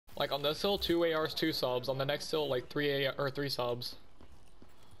Like on this hill, 2 ARs, 2 subs. On the next hill, like 3 AR or 3 subs.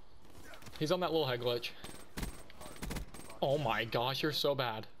 He's on that little head glitch. Oh my gosh, you're so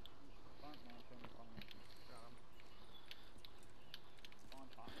bad.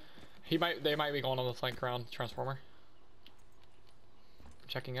 They might be going on the flank around transformer. I'm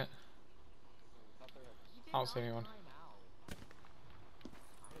checking it. I don't see anyone.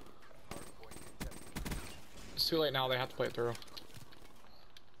 It's too late now, they have to play it through.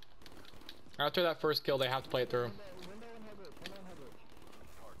 After that first kill, they have to play it through.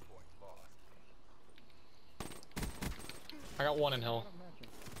 I got one in hill.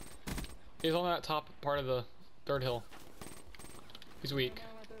 He's on that top part of the third hill. He's weak.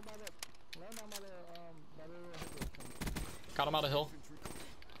 Got him out of hill.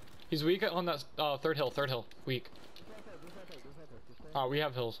 He's weak on that third hill, weak. We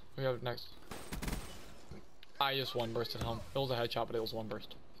have hills. We have next. I just one bursted him. It was a headshot, but it was one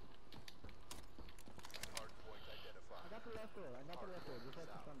burst.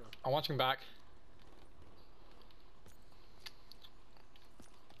 I'm watching back.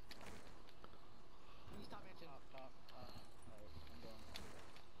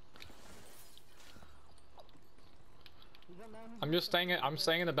 I'm just staying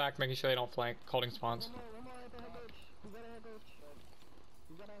in the back, making sure they don't flank, holding spawns.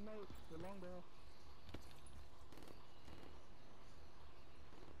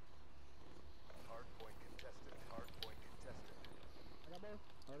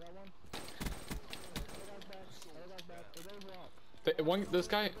 This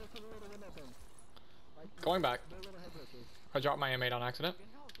guy going back. I dropped my M8 on accident.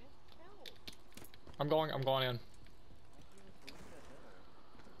 I'm going in.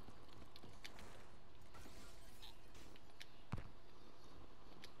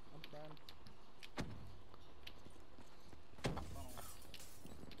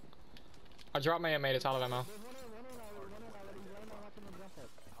 I dropped my M8, it's out of ammo.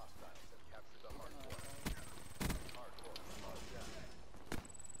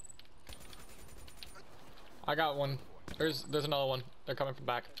 I got one. There's another one. They're coming from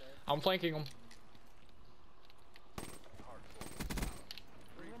back. I'm flanking them.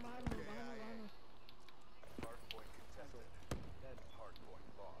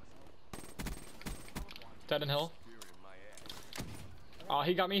 Dead in hill. Oh,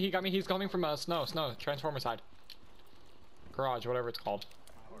 he got me. He's coming from snow, transformer side. Garage, whatever it's called.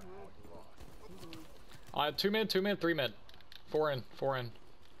 2 mid, 3 mid. 4 in.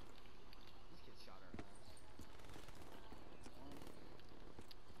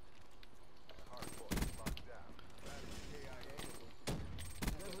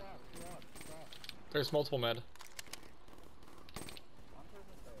 There's multiple mid.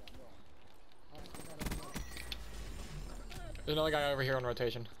 There's another guy over here on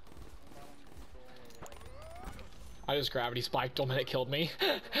rotation. I just gravity spiked him and it killed me.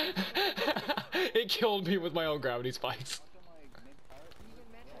 It killed me with my own gravity spikes.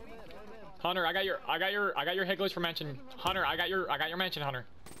 Hunter, I got your hit glitch for mansion. Hunter, I got your mansion, Hunter.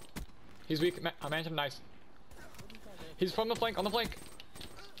 He's weak. Mansion, nice. He's from the flank, on the flank.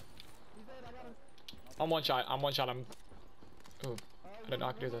 I'm one shot. Ooh, I did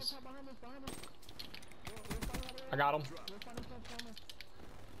not do this. I got him.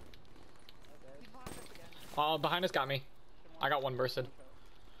 Behind us got me. I got one bursted.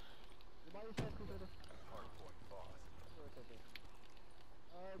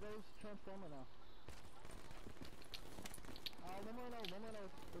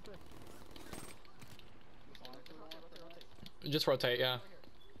 Just rotate, yeah.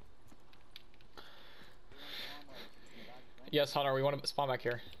 Yes, Hunter, we want to spawn back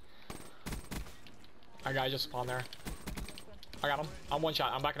here. Our guy just spawned there. I got him. I'm one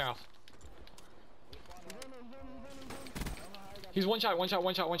shot. I'm backing off. He's one shot.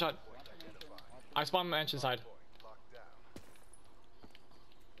 I spawned mansion side.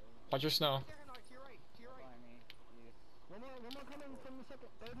 Watch your snow.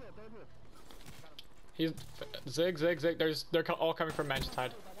 He's zig. They're all coming from mansion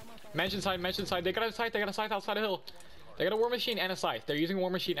side. Mansion side. They got a scythe outside the hill. They got a war machine and a scythe. They're using war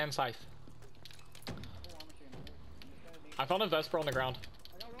machine and scythe. I found a Vesper on the ground.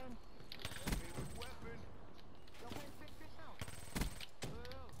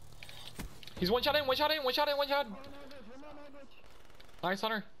 He's one shot in. Nice,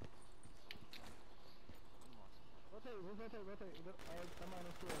 Hunter.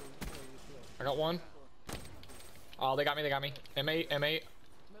 I got one. Oh, they got me. M8.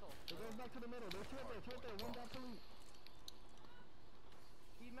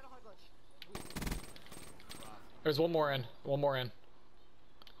 There's one more in.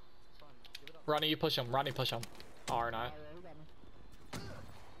 Ronnie, you push him. Ronnie, push him. Or not. Yeah, he got me.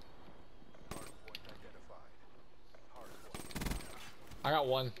 I got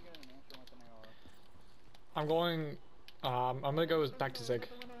one. Get an answer with an AR. I'm going. I'm gonna go back to Zig.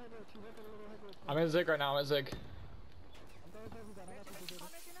 I'm in Zig right now. I'm at Zig.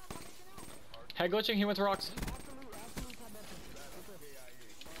 Head glitching. He went to rocks.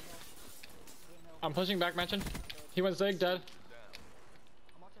 I'm pushing back mansion. He went Zig, dead.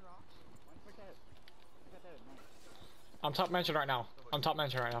 I'm watching rocks. I'm top mansion right now. I'm top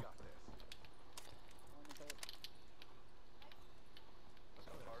mansion right now.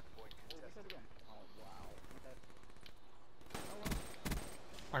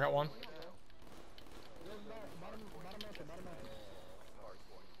 I got one.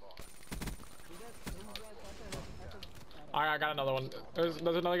 I got another one. There's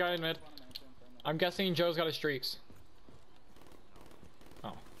another guy in mid. I'm guessing Joe's got his streaks.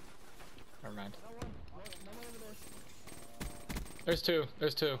 Oh. Never mind. There's two.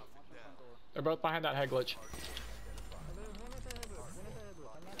 There's two. They're both behind that head glitch.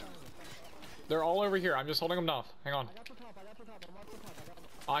 They're all over here. I'm just holding them off. Hang on.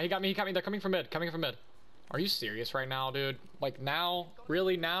 He got me. He got me. They're coming from mid. Coming from mid. Are you serious right now, dude? Like now?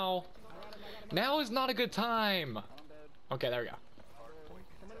 Really now? Now is not a good time. Okay, there we go.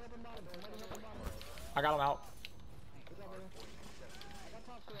 I got him out.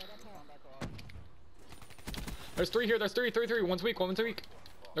 There's three here. There's three. One's weak. One's weak.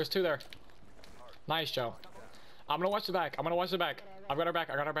 There's two there. Nice, Joe. I'm gonna watch the back. I'm gonna watch the back. I've got our back.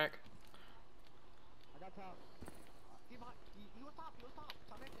 I got our back. He was top.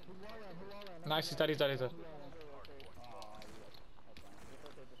 Top mansion. Nice. He's dead. He's dead. He's dead.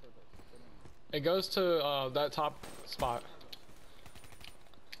 It goes to that top spot.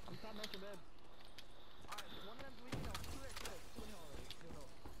 Alright, one of them's weak now. Two in hill.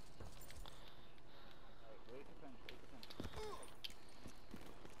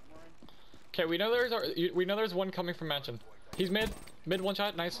 Okay, we know there's one coming from mansion. He's mid one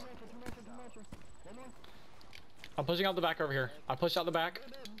shot. Nice. I'm pushing out the back over here. I pushed out the back.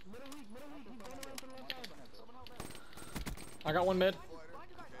 I got one mid.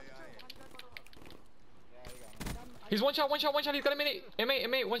 He's one shot. He's got a mini.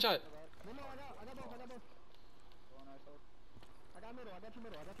 M8, one shot.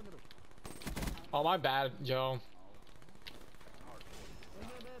 Oh, my bad, Joe.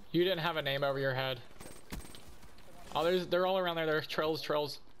 You didn't have a name over your head. Oh, they're all around there. There's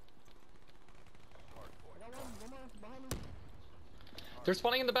trails. They're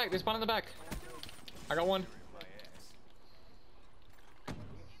spawning in the back. I got one.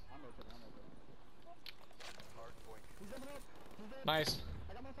 Nice.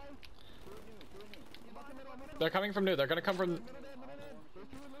 They're coming from new. They're gonna come from.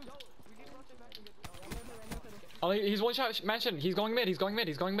 Oh, he's one shot mansion. He's going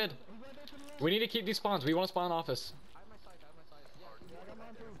mid. We need to keep these spawns. We want to spawn office.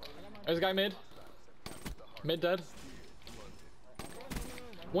 There's a guy mid. Mid dead.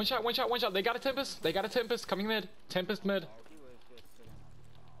 One shot. They got a Tempest. Coming mid. Tempest mid.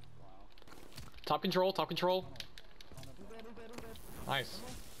 Top control. Nice.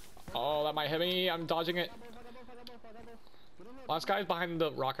 Oh, that might hit me. I'm dodging it. Last guy's behind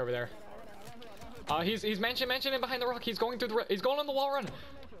the rock over there. He's mansion in behind the rock. He's going on the wall run.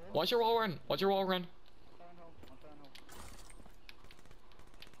 Watch your wall run.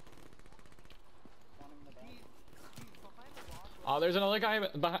 There's another guy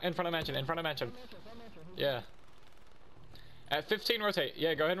in front of mansion. Yeah. At 15, rotate.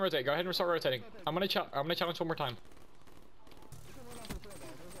 Yeah, go ahead and rotate. Go ahead and start rotating. I'm gonna challenge one more time.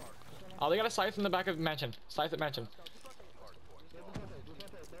 Oh, they got a scythe in the back of mansion. Scythe at mansion.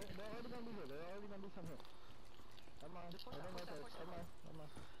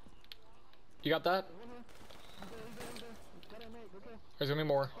 You got that? There's gonna be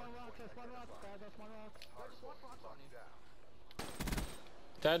more.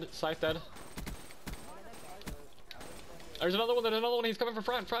 Dead. Scythe dead. There's another one. He's coming from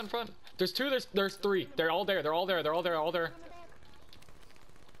front. There's two. There's three. They're all there.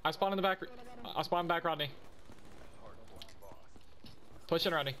 I spawned in the back. I spawned back, Rodney. Push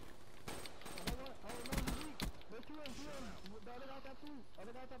in, Rodney.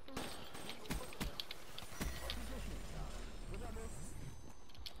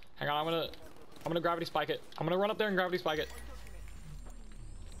 Hang on, I'm gonna gravity spike it. I'm gonna run up there and gravity spike it.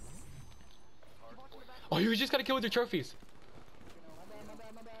 Oh, you just got to kill with your trophies.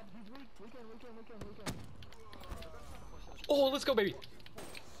 Oh, let's go, baby.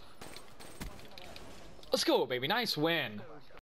 Let's go, baby. Nice win.